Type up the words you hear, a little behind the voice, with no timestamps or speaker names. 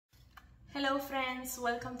Hello friends,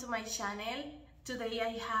 welcome to my channel. Today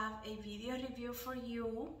I have a video review for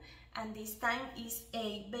you, and this time is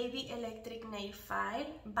a baby electric nail file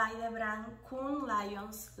by the brand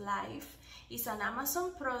Qunlions Life. It's an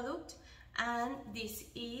Amazon product, and this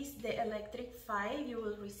is the electric file. You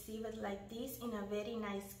will receive it like this in a very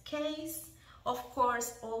nice case. Of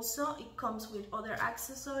course, also it comes with other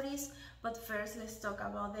accessories, but first let's talk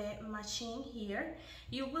about the machine here.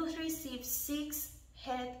 You will receive 6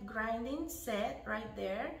 head grinding set right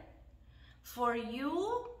there for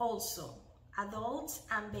you, also adults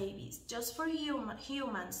and babies, just for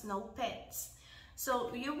humans, no pets.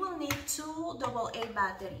 So you will need 2 AA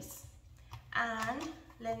batteries, and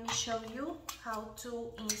let me show you how to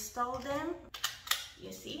install them.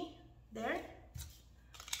 You see there,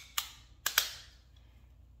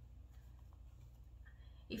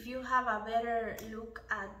 if you have a better look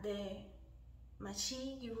at the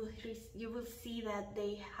machine, you will see that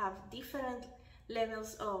they have different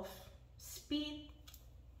levels of speed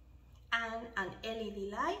and an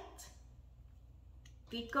LED light,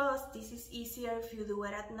 because this is easier if you do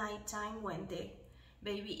it at night time when the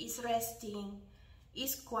baby is resting.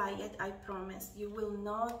 It's quiet, I promise. You will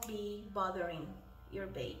not be bothering your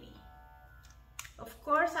baby. Of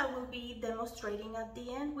course, I will be demonstrating at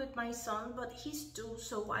the end with my son, but he's 2,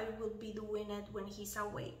 so I will be doing it when he's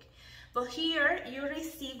awake. But here you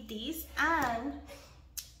receive this, and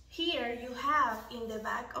here you have in the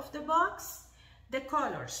back of the box the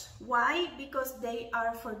colors. Why? Because they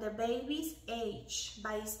are for the baby's age,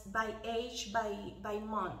 by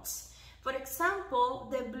months. For example,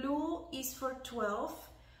 the blue is for 12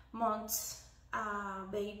 months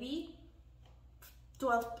baby,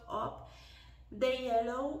 12 up. The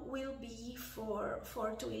yellow will be for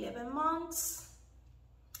 4 to 11 months.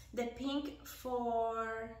 The pink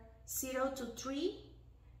for 0 to 3,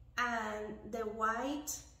 and the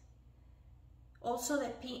white, also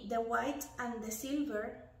the white and the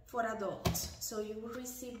silver for adults. So you will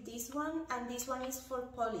receive this one, and this one is for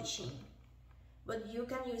polishing, but you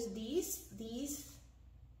can use this,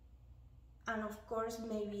 and of course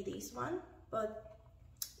maybe this one, but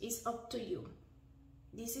it's up to you.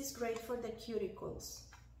 This is great for the cuticles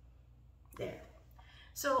there.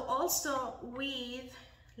 So also with,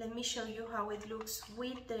 let me show you how it looks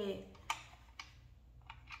with the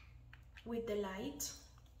light.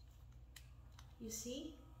 You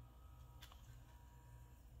see?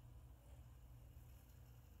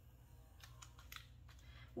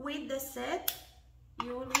 With the set,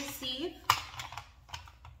 you will receive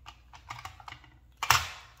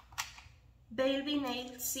baby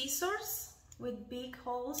nail scissors with big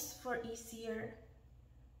holes for easier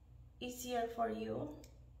for you.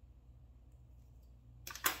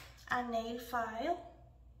 A nail file,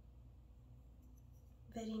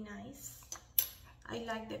 very nice. I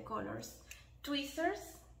like the colors. Tweezers,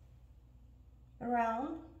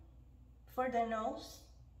 round for the nose,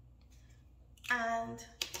 and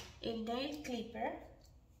a nail clipper,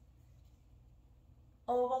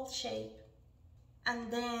 oval shape. And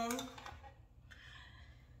then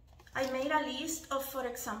I made a list of, for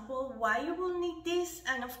example, why you will need this,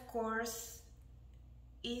 and of course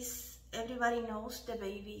everybody knows the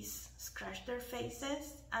babies scratch their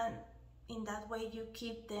faces, and in that way you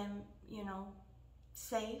keep them, you know,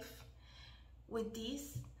 safe with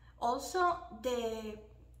this. Also,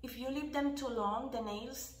 if you leave them too long, the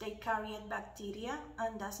nails, they carry bacteria,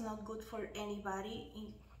 and that's not good for anybody,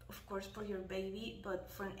 of course for your baby,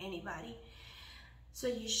 but for anybody. So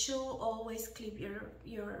you should always clip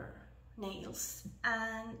your nails.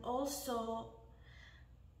 And also,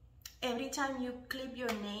 every time you clip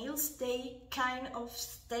your nails, they kind of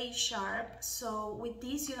stay sharp. So with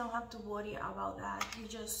this, you don't have to worry about that. You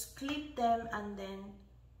just clip them and then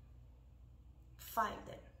file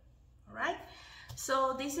them. All right?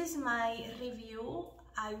 So this is my review.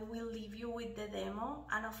 I will leave you with the demo.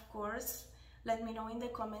 And of course, let me know in the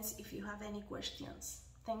comments if you have any questions.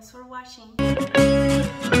 Thanks for watching.